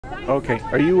Okay.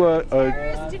 Are you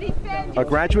a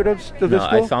graduate of this school?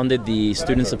 I founded the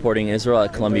Students Supporting Israel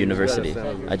at Columbia University.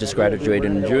 I just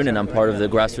graduated in June, and I'm part of the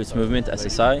grassroots movement,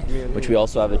 SSI, which we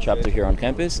also have a chapter here on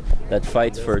campus that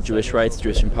fights for Jewish rights,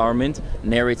 Jewish empowerment,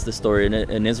 narrates the story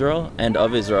in Israel and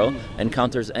of Israel, and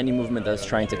counters any movement that's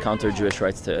trying to counter Jewish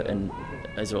rights and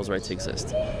Israel's right to exist.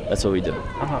 That's what we do.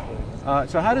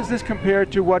 So how does this compare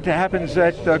to what happens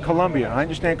at Columbia? I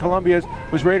understand Columbia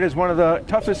was rated as one of the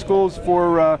toughest schools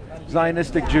for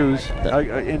Zionistic Jews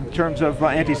in terms of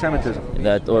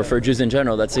anti-Semitism. Or for Jews in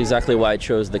general. That's exactly why I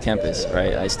chose the campus,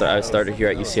 right? I started here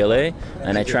at UCLA,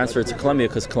 and I transferred to Columbia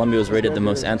because Columbia was rated the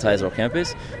most anti-Israel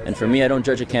campus. And for me, I don't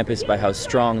judge a campus by how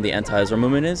strong the anti-Israel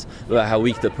movement is, but by how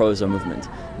weak the pro-Israel movement.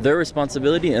 Their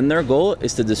responsibility and their goal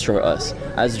is to destroy us.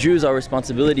 As Jews, our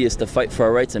responsibility is to fight for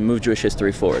our rights and move Jewish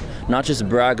history forward. Not just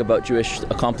brag about Jewish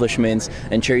accomplishments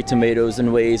and cherry tomatoes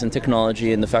and ways and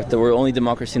technology and the fact that we're only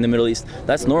democracy in the Middle East.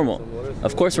 That's normal.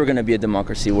 Of course we're going to be a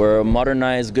democracy. We're a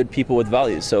modernized, good people with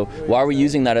values. So why are we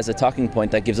using that as a talking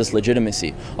point that gives us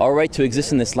legitimacy? Our right to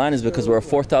exist in this land is because we're a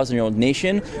 4,000-year-old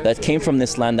nation that came from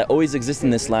this land, that always exists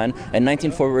in this land, and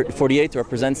 1948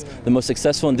 represents the most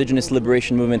successful indigenous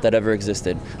liberation movement that ever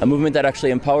existed. A movement that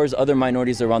actually empowers other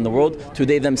minorities around the world to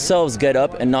they themselves get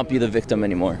up and not be the victim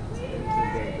anymore.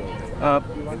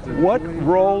 What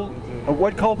role,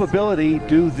 what culpability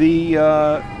do the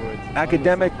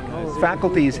academic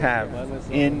faculties have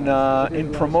in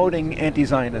promoting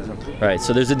anti-Zionism? Right,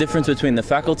 so there's a difference between the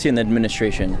faculty and the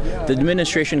administration. The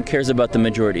administration cares about the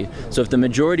majority. So if the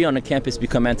majority on a campus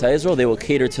become anti-Israel, they will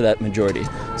cater to that majority.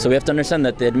 So we have to understand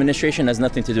that the administration has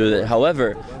nothing to do with it.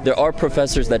 However, there are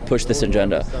professors that push this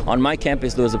agenda. On my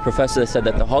campus, there was a professor that said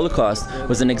that the Holocaust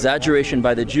was an exaggeration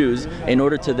by the Jews in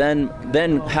order to then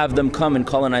have them come and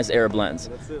colonize Arab lands,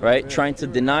 right? Trying to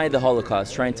deny the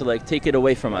Holocaust, trying to take it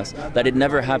away from us, that it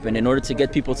never happened, in order to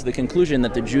get people to the conclusion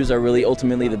that the Jews are really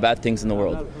ultimately the bad things in the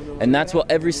world. And that's what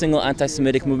every single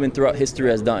anti-Semitic movement throughout history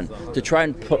has done, to try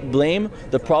and blame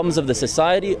the problems of the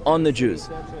society on the Jews.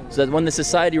 So that when the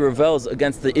society rebels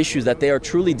against the issues that they are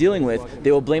truly dealing with,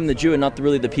 they will blame the Jew and not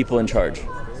really the people in charge.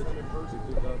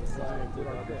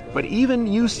 But even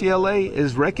UCLA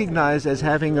is recognized as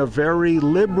having a very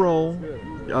liberal,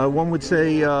 one would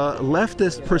say,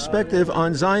 leftist perspective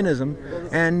on Zionism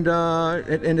and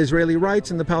Israeli rights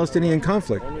in the Palestinian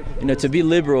conflict. You know, to be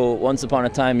liberal once upon a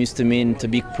time used to mean to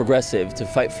be progressive, to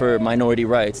fight for minority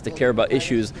rights, to care about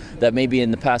issues that maybe in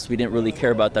the past we didn't really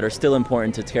care about, that are still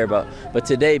important to care about. But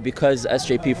today, because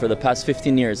SJP for the past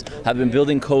 15 years have been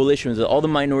building coalitions with all the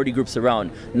minority groups around,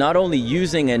 not only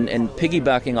using and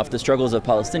piggybacking off the struggles of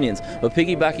Palestinians, but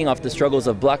piggybacking off the struggles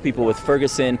of black people with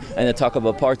Ferguson and the talk of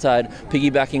apartheid,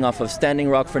 piggybacking off of Standing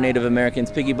Rock for Native Americans,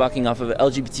 piggybacking off of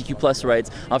LGBTQ+ rights,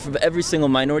 off of every single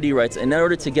minority rights, in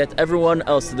order to get everyone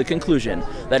else to the conclusion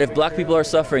that if black people are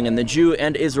suffering and the Jew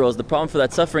and Israel is the problem for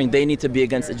that suffering, they need to be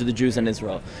against the Jews and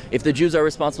Israel. If the Jews are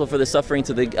responsible for the suffering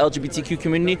to the LGBTQ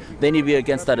community, they need to be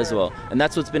against that as well. And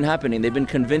that's what's been happening. They've been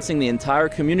convincing the entire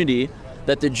community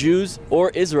that the Jews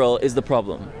or Israel is the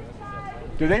problem.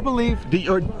 Do they believe,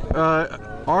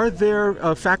 are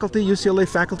there faculty, UCLA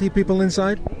faculty people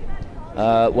inside?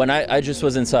 When I just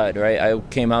was inside, right? I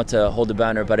came out to hold a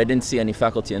banner, but I didn't see any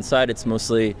faculty inside. It's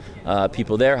mostly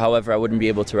people there. However, I wouldn't be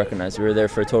able to recognize. We were there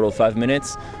for a total of 5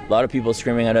 minutes. A lot of people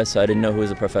screaming at us, so I didn't know who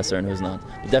was a professor and who's not.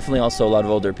 But definitely also a lot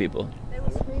of older people.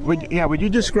 Would you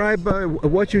describe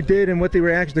what you did and what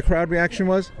the crowd reaction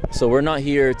was? So we're not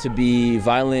here to be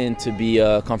violent, to be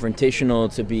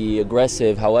confrontational, to be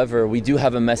aggressive. However, we do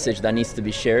have a message that needs to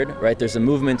be shared, right? There's a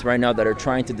movement right now that are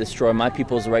trying to destroy my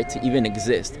people's right to even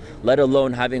exist, let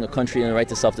alone having a country and the right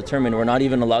to self-determine. We're not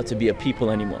even allowed to be a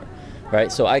people anymore. Right?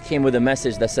 So I came with a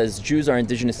message that says Jews are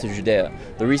indigenous to Judea.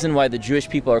 The reason why the Jewish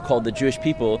people are called the Jewish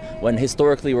people, when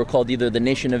historically we're called either the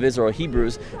nation of Israel or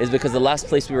Hebrews, is because the last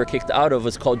place we were kicked out of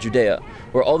was called Judea.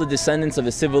 We're all the descendants of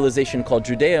a civilization called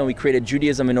Judea, and we created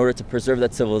Judaism in order to preserve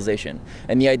that civilization.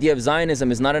 And the idea of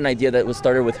Zionism is not an idea that was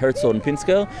started with Herzl and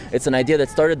Pinsker. It's an idea that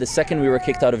started the second we were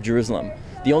kicked out of Jerusalem.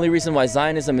 The only reason why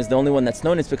Zionism is the only one that's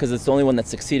known is because it's the only one that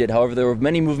succeeded. However, there were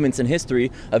many movements in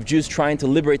history of Jews trying to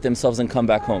liberate themselves and come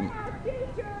back home.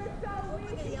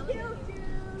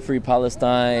 Free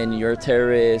Palestine, you're a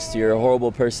terrorist, you're a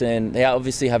horrible person. They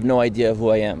obviously have no idea of who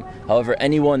I am. However,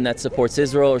 anyone that supports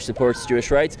Israel or supports Jewish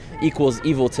rights equals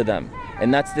evil to them.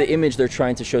 And that's the image they're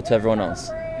trying to show to everyone else.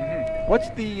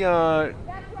 What's the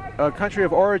country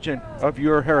of origin of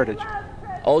your heritage?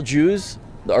 All Jews,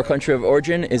 our country of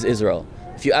origin is Israel.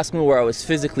 If you ask me where I was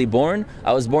physically born,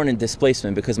 I was born in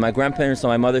displacement because my grandparents on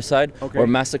my mother's side were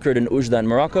massacred in Oujda in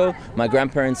Morocco. My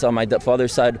grandparents on my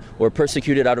father's side were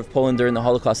persecuted out of Poland during the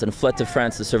Holocaust and fled to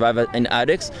France to survive in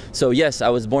attics. So yes, I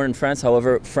was born in France.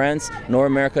 However, France, nor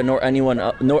America, nor anyone,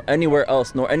 nor anywhere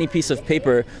else, nor any piece of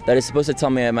paper that is supposed to tell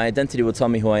me my identity will tell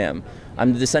me who I am.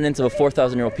 I'm the descendant of a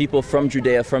 4,000-year-old people from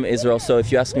Judea, from Israel. So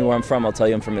if you ask me where I'm from, I'll tell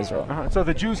you I'm from Israel. So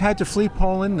the Jews had to flee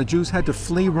Poland, the Jews had to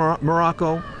flee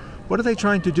Morocco. What are they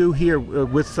trying to do here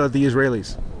with the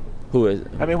Israelis? Who is?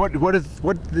 I mean, what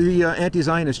the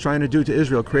anti-Zionists trying to do to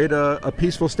Israel? Create a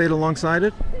peaceful state alongside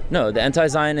it? No, the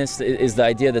anti-Zionist is the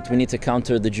idea that we need to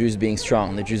counter the Jews being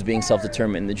strong, the Jews being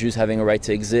self-determined, the Jews having a right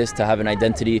to exist, to have an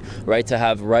identity, right to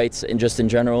have rights just in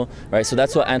general, right? So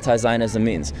that's what anti-Zionism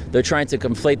means. They're trying to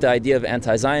conflate the idea of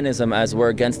anti-Zionism as we're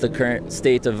against the current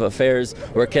state of affairs,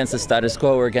 we're against the status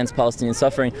quo, we're against Palestinian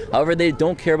suffering. However, they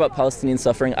don't care about Palestinian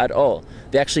suffering at all.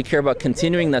 They actually care about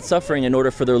continuing that suffering in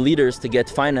order for their leaders to get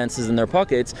finances in their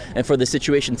pockets and for the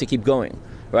situation to keep going.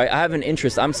 Right? I have an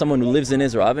interest, I'm someone who lives in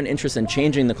Israel, I have an interest in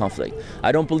changing the conflict.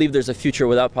 I don't believe there's a future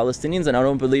without Palestinians, and I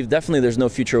don't believe definitely there's no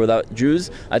future without Jews.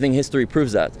 I think history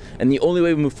proves that. And the only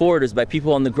way we move forward is by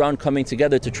people on the ground coming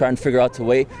together to try and figure out a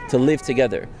way to live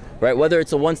together. Right? Whether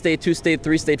it's a 1-state, 2-state,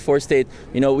 3-state, 4-state,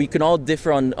 we can all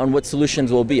differ on what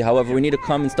solutions will be. However, we need to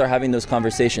come and start having those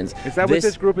conversations. Is that what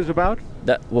this group is about?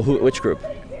 Which group?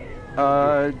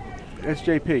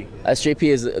 SJP. SJP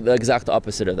is the exact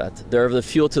opposite of that. They're the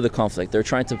fuel to the conflict. They're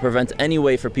trying to prevent any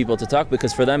way for people to talk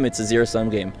because for them it's a zero-sum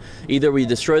game. Either we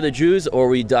destroy the Jews or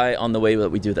we die on the way that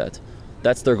we do that.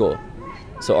 That's their goal.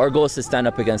 So our goal is to stand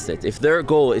up against it. If their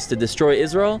goal is to destroy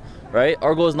Israel, right,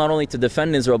 our goal is not only to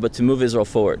defend Israel but to move Israel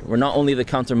forward. We're not only the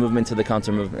counter movement to the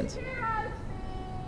counter movement.